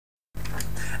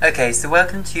Okay, so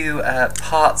welcome to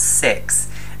part 7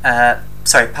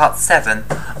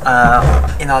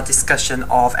 in our discussion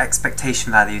of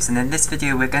expectation values, and in this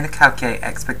video we're going to calculate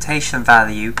expectation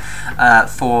value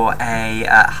for a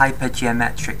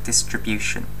hypergeometric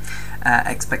distribution.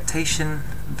 Expectation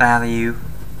value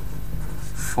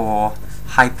for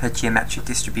hypergeometric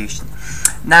distribution.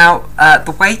 Now,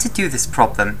 the way to do this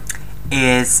problem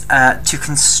is to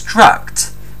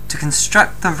construct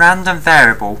the random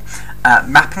variable,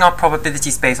 mapping our probability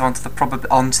space onto the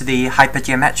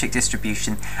hypergeometric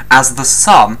distribution as the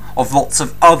sum of lots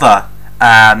of other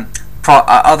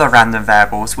other random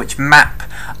variables which map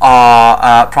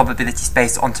our probability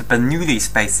space onto Bernoulli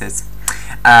spaces,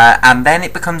 and then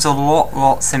it becomes a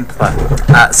lot simpler.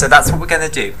 So that's what we're going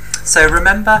to do. So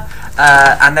remember,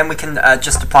 and then we can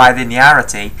just apply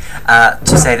linearity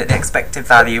to say that the expected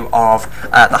value of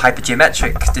the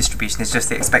hypergeometric distribution is just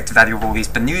the expected value of all these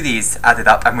Bernoullis added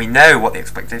up, and we know what the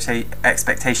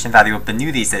expectation value of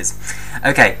Bernoullis is.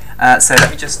 Okay, so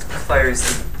let me just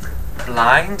close the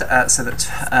blind so that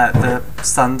the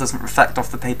sun doesn't reflect off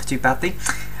the paper too badly.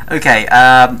 Okay.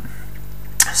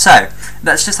 So,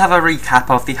 let's just have a recap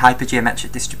of the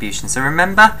hypergeometric distribution. So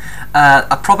remember,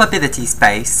 a probability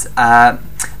space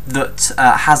that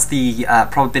has the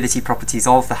probability properties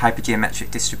of the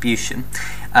hypergeometric distribution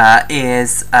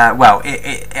is, well,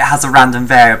 it has a random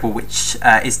variable which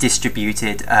is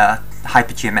distributed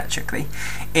hypergeometrically.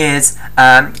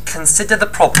 Consider the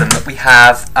problem that we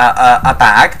have a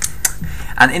bag,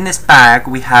 and in this bag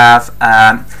we have,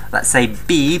 let's say,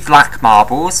 B, black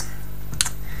marbles,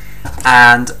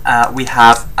 and we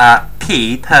have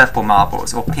P, purple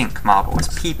marbles, or pink marbles,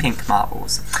 P, pink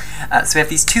marbles. So we have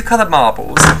these two coloured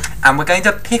marbles, and we're going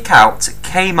to pick out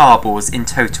K marbles in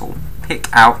total. Pick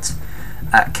out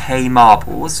K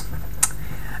marbles.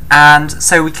 And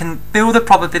so we can build a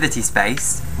probability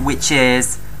space, which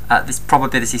is this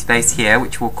probability space here,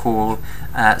 which we'll call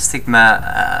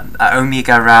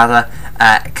omega rather,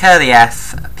 curly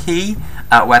F, P,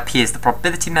 where P is the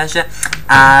probability measure,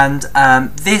 and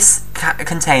this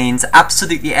contains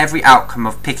absolutely every outcome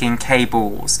of picking K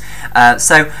balls.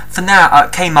 So for now,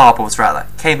 K marbles rather,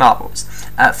 K marbles.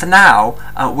 For now,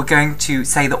 we're going to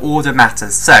say the order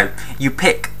matters. So you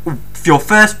pick your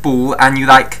first ball, and you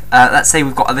let's say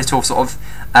we've got a little sort of,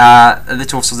 I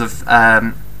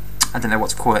don't know what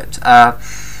to call it,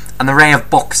 an array of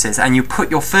boxes, and you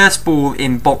put your first ball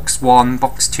in box 1,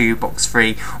 box 2, box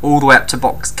 3, all the way up to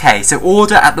box K. So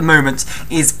order at the moment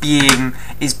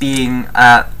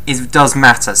does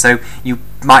matter. So you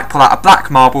might pull out a black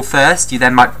marble first, you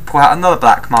then might pull out another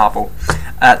black marble,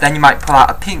 then you might pull out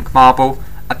a pink marble,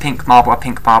 a pink marble, a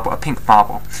pink marble, a pink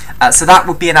marble. So that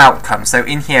would be an outcome. So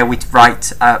in here we'd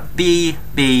write B,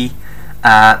 B,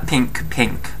 pink,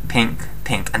 pink, pink,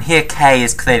 pink, and here K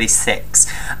is clearly 6,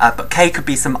 but K could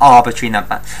be some arbitrary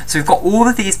number. So we've got all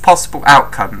of these possible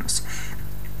outcomes.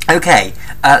 Okay,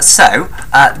 so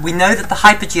we know that the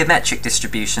hypergeometric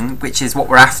distribution, which is what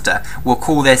we're after, we'll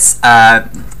call this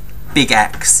big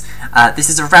X. This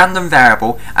is a random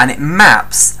variable, and it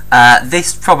maps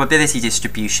this probability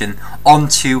distribution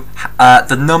onto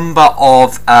the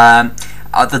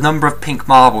number of pink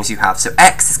marbles you have. So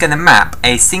X is going to map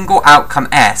a single outcome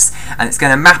S, and it's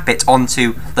going to map it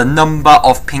onto the number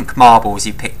of pink marbles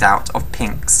you picked out, of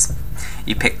pinks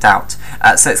you picked out.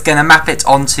 So it's going to map it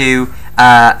onto,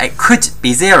 it could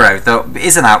be 0, there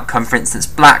is an outcome, for instance,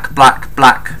 black, black,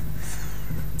 black,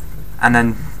 and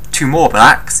then 2 more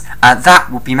blacks, that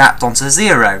will be mapped onto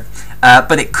 0.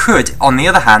 But it could, on the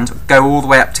other hand, go all the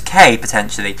way up to K,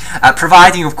 potentially,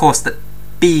 providing, of course, that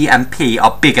B and P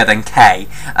are bigger than K,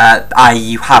 i.e.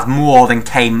 you have more than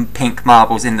K pink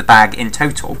marbles in the bag in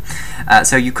total.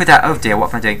 So you could have, oh dear,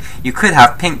 what am I doing? You could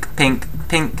have pink, pink,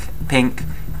 pink, pink,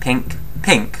 pink,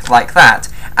 pink, like that,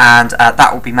 and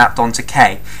that will be mapped onto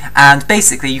K. And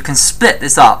basically you can split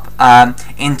this up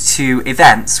into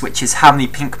events, which is how many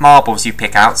pink marbles you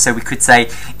pick out. So we could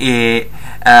say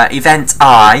event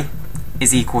I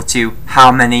is equal to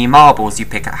how many marbles you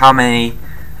pick out, how many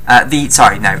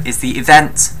is the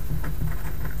event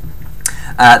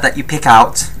that you pick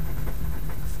out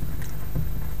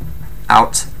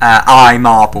I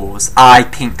marbles, I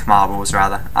pink marbles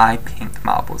rather, I pink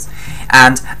marbles,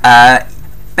 and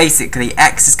basically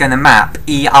X is going to map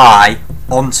EI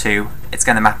onto, it's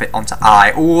going to map it onto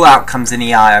I. All outcomes in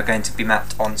EI are going to be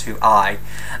mapped onto I.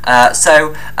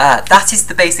 So that is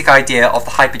the basic idea of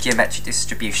the hypergeometric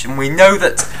distribution. We know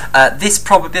that this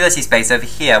probability space over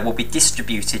here will be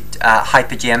distributed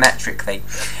hypergeometrically.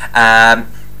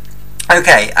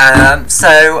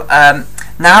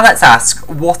 now let's ask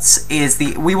we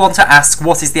want to ask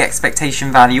what is the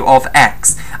expectation value of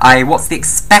x, i.e. what's the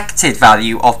expected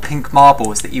value of pink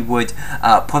marbles that you would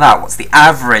put out, what's the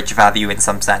average value in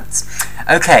some sense.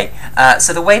 Okay,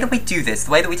 so the way that we do this,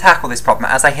 the way that we tackle this problem,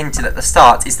 as I hinted at the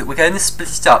start, is that we're going to split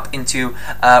it up into,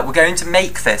 we're going to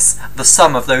make this the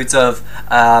sum of loads of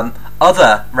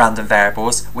other random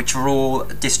variables which are all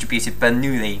distributed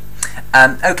Bernoulli.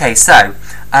 Okay, so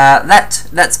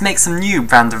let's make some new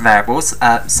random variables.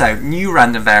 So new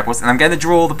random variables, and I'm going to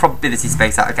draw the probability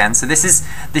space out again. So this is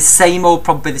this same old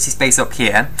probability space up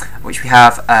here, which we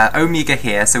have omega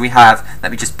here. So we have,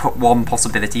 let me just put one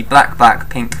possibility: black, black,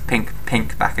 pink, pink,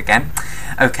 pink, back again.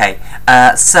 Okay,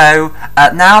 so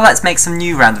now let's make some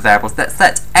new random variables. Let's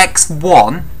let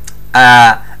x1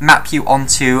 map you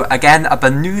onto, again, a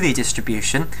Bernoulli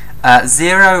distribution, a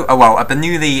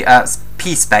Bernoulli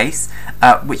p space,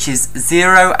 which is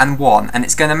 0 and 1, and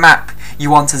it's going to map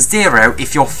you onto 0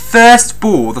 if your first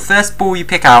ball, the first ball you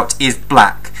pick out, is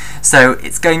black. So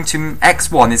it's going to,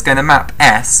 x1 is going to map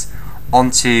s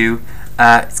onto,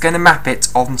 it's going to map it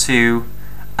onto,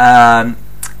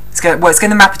 it's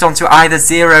going to map it onto either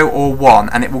 0 or 1,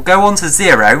 and it will go onto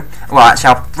 0, well actually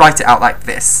I'll write it out like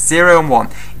this, 0 and 1.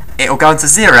 It will go onto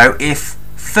 0 if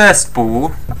first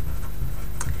ball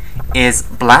is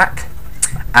black,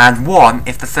 and 1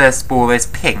 if the first ball is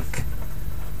pink.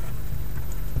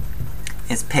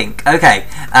 Okay,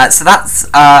 so that's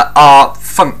our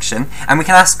function, and we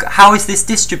can ask, how is this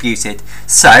distributed?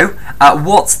 So,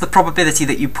 what's the probability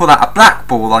that you pull out a black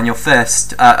ball on your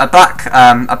first, a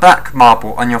black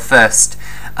marble on your first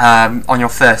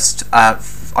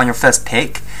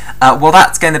pick? Well,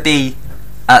 that's going to be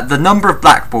the number of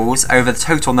black balls over the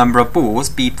total number of balls,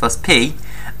 b plus p,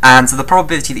 and so the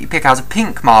probability that you pick out a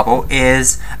pink marble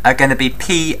is going to be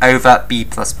p over b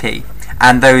plus p,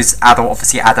 and those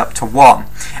obviously add up to 1,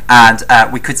 and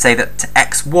we could say that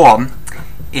x1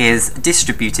 is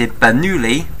distributed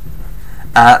Bernoulli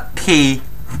p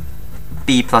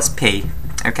b plus p.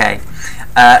 Okay,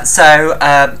 so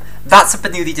that's a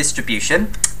Bernoulli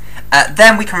distribution.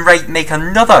 Then we can make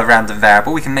another random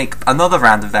variable. We can make another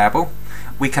random variable.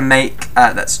 We can make,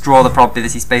 let's draw the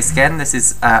probability space again. This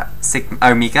is sigma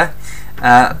omega,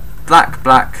 black,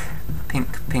 black,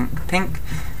 pink, pink, pink,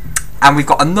 and we've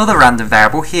got another random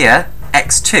variable here,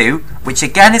 x2, which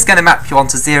again is going to map you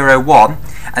onto 0, 1,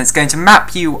 and it's going to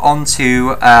map you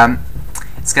onto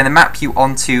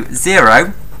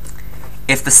 0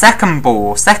 if the second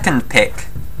pick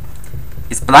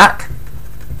is black,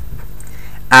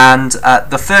 and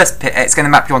the first pick, it's going to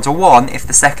map you onto 1 if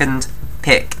the second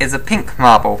pick is a pink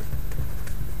marble.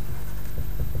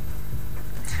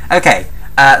 Okay,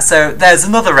 so there's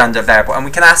another random variable, and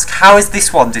we can ask, how is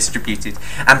this one distributed?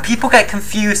 And people get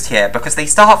confused here because they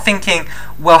start thinking,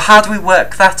 well, how do we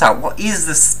work that out? What is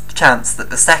the chance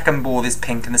that the second ball is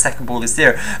pink and the second ball is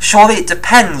 0? Surely it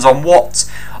depends on what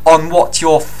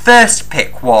your first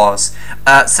pick was.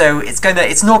 So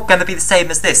it's not gonna be the same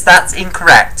as this. That's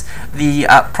incorrect. The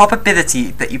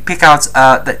probability that you pick out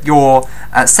that your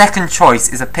second choice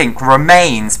is a pink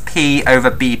remains p over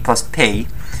b plus p,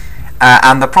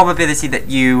 and the probability that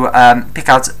you pick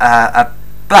out a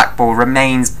black ball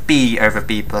remains b over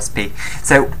b plus p.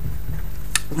 So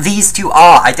these two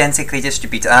are identically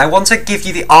distributed, and I want to give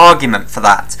you the argument for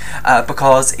that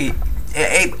because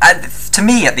to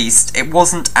me at least, it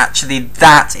wasn't actually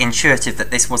that intuitive that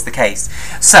this was the case.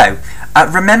 So,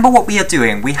 remember what we are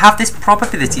doing. We have this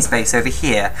probability space over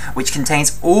here, which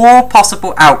contains all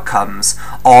possible outcomes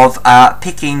of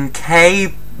picking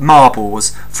k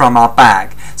marbles from our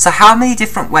bag. So how many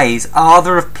different ways are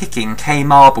there of picking k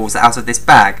marbles out of this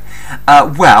bag?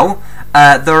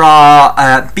 There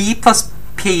are b plus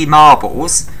p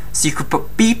marbles. So you could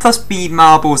put b plus b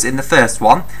marbles in the first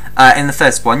one.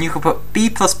 You could put b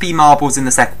plus p marbles in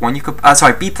the second one. You could,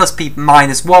 b plus p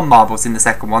minus 1 marbles in the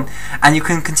second one, and you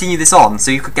can continue this on. So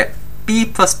you could get b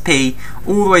plus p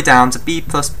all the way down to b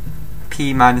plus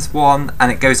p minus 1,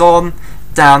 and it goes on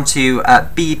down to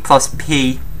b plus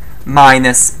p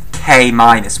minus k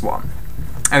minus 1.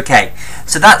 Okay,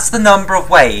 so that's the number of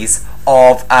ways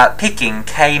of picking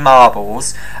k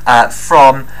marbles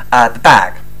from the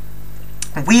bag.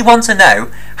 We want to know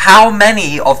how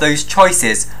many of those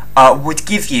choices would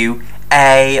give you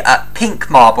a pink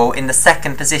marble in the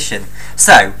second position.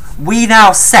 So we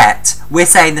now we're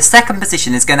saying the second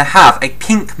position is going to have a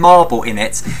pink marble in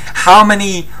it. How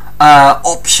many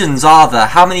options are there?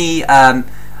 How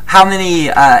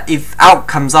if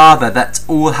outcomes are there that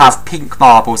all have pink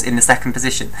marbles in the second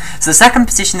position. So the second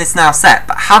position is now set,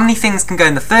 but how many things can go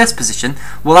in the first position?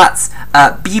 Well, that's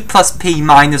b plus p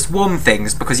minus 1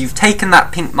 things, because you've taken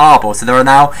that pink marble, so there are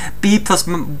now b plus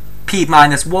p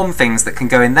minus 1 things that can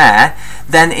go in there.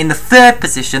 Then in the third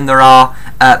position there are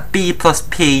b plus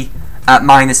p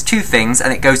minus 2 things,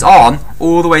 and it goes on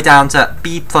all the way down to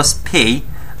b plus p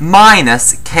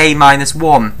minus k minus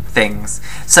 1 things.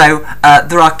 So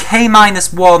there are k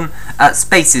minus 1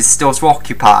 spaces still to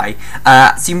occupy.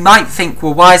 So you might think,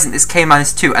 well, why isn't this k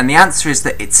minus 2? And the answer is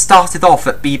that it started off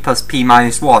at b plus p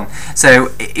minus 1. So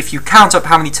if you count up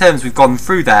how many terms we've gone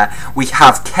through there, we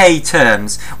have k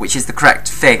terms, which is the correct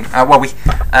thing.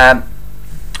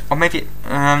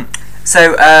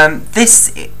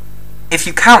 This, if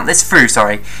you count this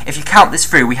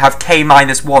through, we have k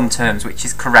minus 1 terms, which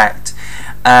is correct.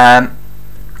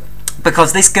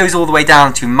 Because this goes all the way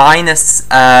down to minus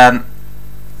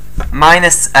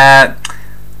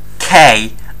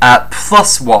k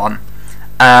plus 1,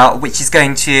 which is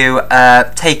going to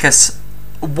take us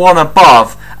 1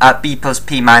 above b plus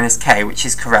p minus k, which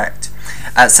is correct.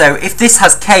 So if this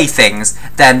has k things,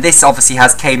 then this obviously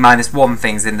has k minus 1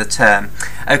 things in the term.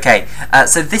 Okay,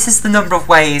 so this is the number of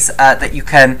ways that you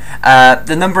can,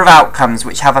 the number of outcomes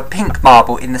which have a pink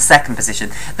marble in the second position.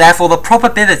 Therefore, the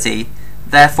probability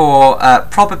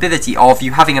of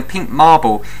you having a pink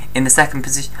marble in the second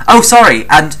position. Oh, sorry,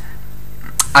 and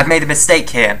I've made a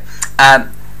mistake here.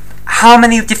 How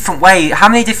many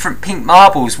different pink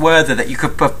marbles were there that you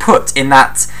could have put in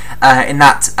that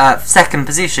second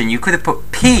position? You could have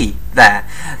put p there.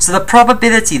 So the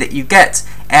probability that you get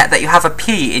that you have a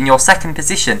p in your second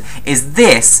position is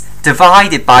this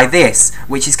divided by this,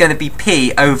 which is going to be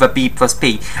p over b plus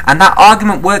p. And that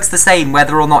argument works the same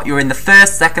whether or not you're in the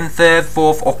first, second, third,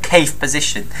 fourth, or kth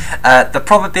position. The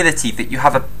probability that you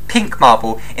have a pink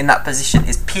marble in that position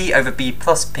is p over b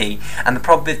plus p, and the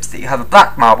probability that you have a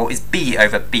black marble is b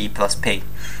over b plus p.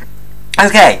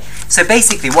 Okay, so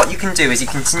basically what you can do is you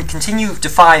can continue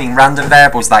defining random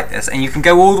variables like this, and you can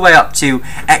go all the way up to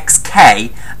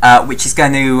xk, which is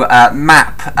going to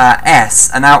map s,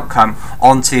 an outcome,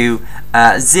 onto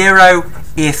 0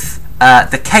 if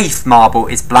the kth marble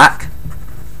is black,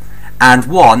 and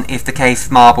 1 if the kth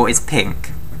marble is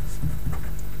pink.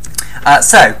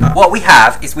 So what we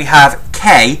have is we have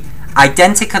k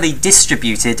identically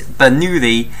distributed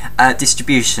Bernoulli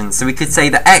distributions. So we could say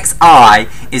that xi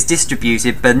is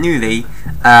distributed Bernoulli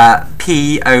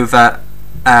p over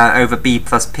b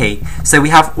plus p. So we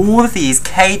have all of these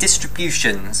k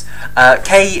distributions,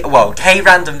 k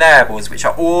random variables, which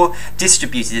are all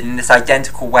distributed in this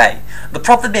identical way. The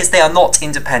problem is they are not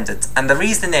independent, and the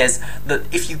reason is that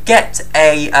if you get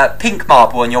a pink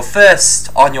marble on your first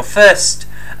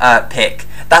pick,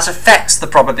 that affects the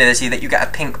probability that you get a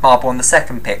pink marble on the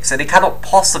second pick. So they cannot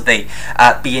possibly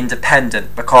be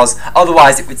independent, because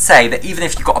otherwise it would say that even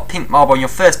if you got a pink marble on your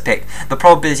first pick, the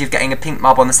probability of getting a pink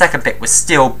marble on the second pick would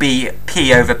still be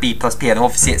p over b plus p, and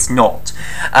obviously it's not.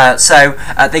 So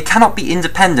they cannot be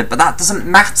independent, but that doesn't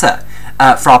matter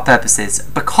for our purposes,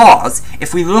 because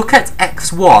if we look at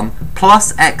x1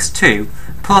 plus x2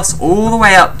 plus all the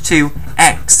way up to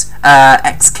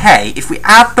xk, if we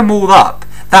add them all up,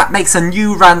 that makes a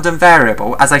new random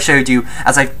variable, as I showed you,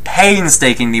 as I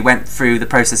painstakingly went through the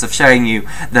process of showing you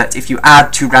that if you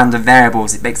add 2 random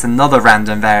variables, it makes another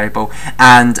random variable,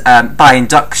 and by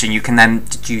induction you can then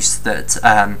deduce that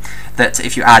that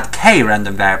if you add k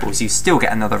random variables, you still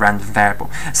get another random variable.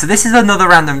 So this is another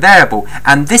random variable,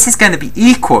 and this is going to be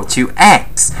equal to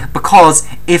x, because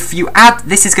if you add,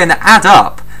 this is going to add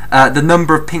up the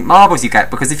number of pink marbles you get,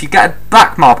 because if you get a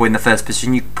black marble in the first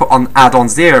position, you add on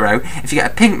 0. If you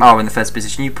get a pink marble in the first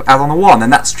position, you add on a 1,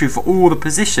 and that's true for all the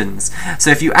positions. So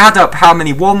if you add up how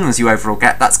many 1s you overall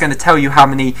get, that's going to tell you how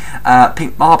many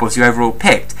pink marbles you overall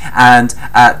picked, and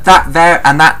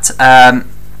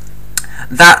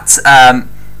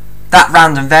that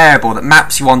random variable that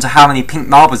maps you onto how many pink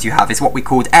marbles you have is what we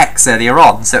called x earlier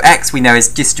on. So x we know is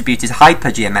distributed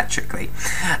hypergeometrically.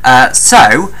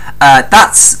 So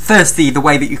that's firstly the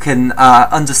way that you can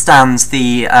understand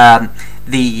the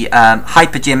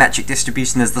hypergeometric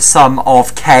distribution as the sum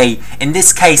of k, in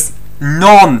this case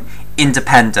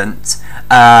non-independent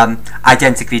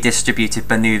identically distributed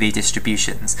Bernoulli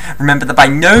distributions. Remember, the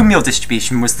binomial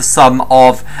distribution was the sum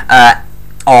of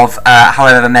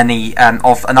however many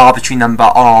of an arbitrary number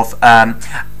of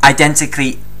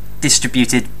identically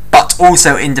distributed but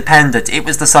also independent. It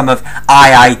was the sum of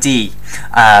IID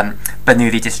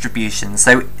Bernoulli distributions.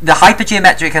 So the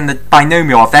hypergeometric and the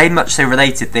binomial are very much so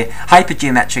related. The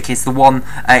hypergeometric is the one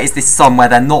is this sum where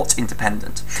they're not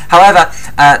independent. However,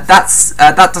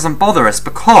 that doesn't bother us,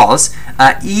 because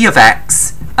E of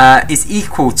x is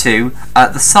equal to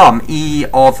the sum E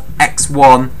of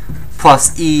x1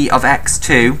 plus E of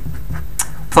x2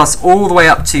 plus all the way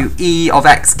up to E of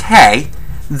xk.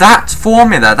 That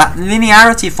formula, that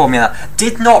linearity formula,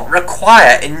 did not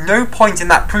require, in no point in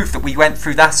that proof that we went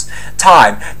through last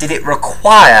time, did it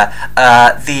require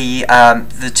the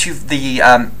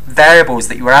variables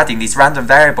that you were adding, these random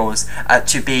variables,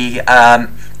 to be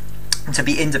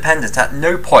independent at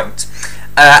no point.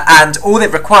 And all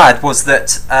it required was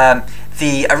that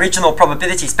the original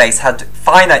probability space had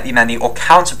finitely many or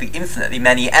countably infinitely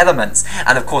many elements,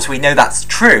 and of course we know that's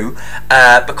true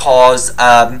because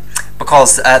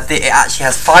it actually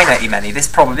has finitely many. This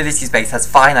probability space has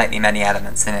finitely many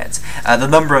elements in it. The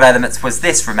number of elements was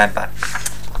this, remember.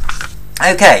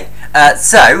 Okay,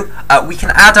 so we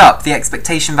can add up the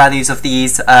expectation values of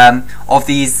these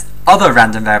other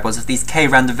random variables, of these k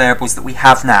random variables that we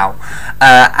have now,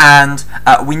 and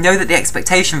we know that the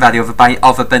expectation value of a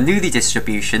Bernoulli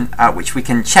distribution, which we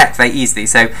can check very easily.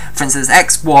 So, for instance,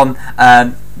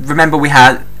 x1. Remember we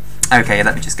had. Okay,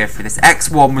 let me just go through this.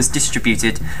 x1 was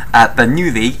distributed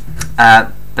Bernoulli,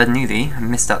 I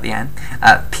missed out the n,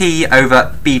 p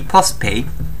over b plus p.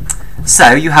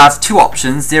 So you have two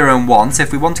options, 0 and 1. So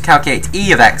if we want to calculate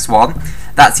E of x1,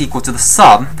 that's equal to the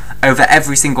sum over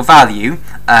every single value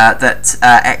that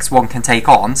x1 can take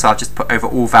on. So I'll just put over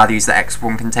all values that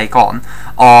x1 can take on,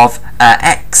 of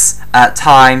x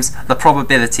times the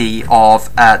probability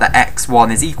of that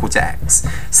x1 is equal to x.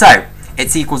 So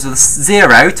it's equal to the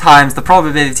 0 times the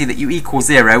probability that you equal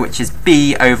 0, which is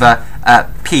b over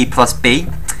p plus b,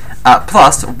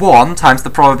 plus 1 times the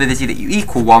probability that you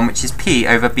equal 1, which is p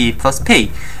over b plus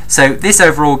p. So this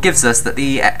overall gives us that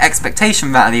the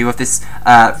expectation value of this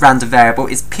random variable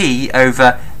is p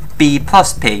over b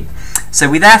plus p. So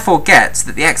we therefore get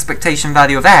that the expectation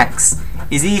value of x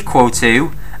is equal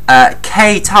to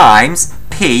k times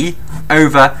p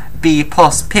over b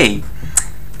plus p.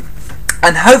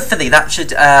 And hopefully that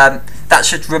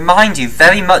should remind you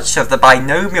very much of the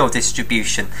binomial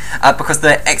distribution, because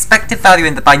the expected value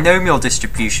in the binomial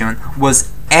distribution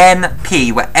was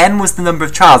np, where n was the number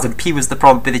of trials and p was the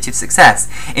probability of success.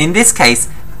 In this case,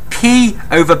 p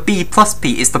over b plus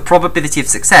p is the probability of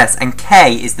success, and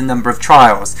k is the number of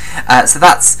trials. So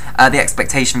that's the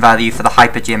expectation value for the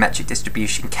hypergeometric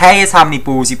distribution. K is how many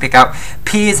balls you pick out,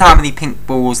 p is how many pink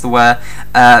balls there were,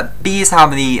 b is how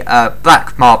many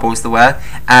black marbles there were,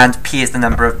 and p is the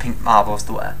number of pink marbles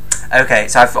there were. Okay,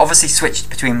 so I've obviously switched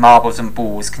between marbles and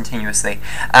balls continuously,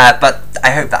 but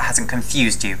I hope that hasn't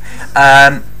confused you.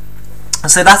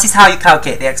 So that is how you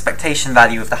calculate the expectation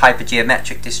value of the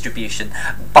hypergeometric distribution,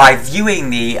 by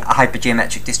viewing the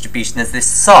hypergeometric distribution as this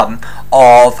sum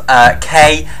of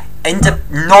k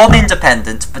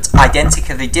non-independent but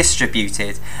identically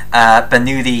distributed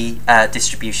Bernoulli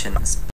distributions.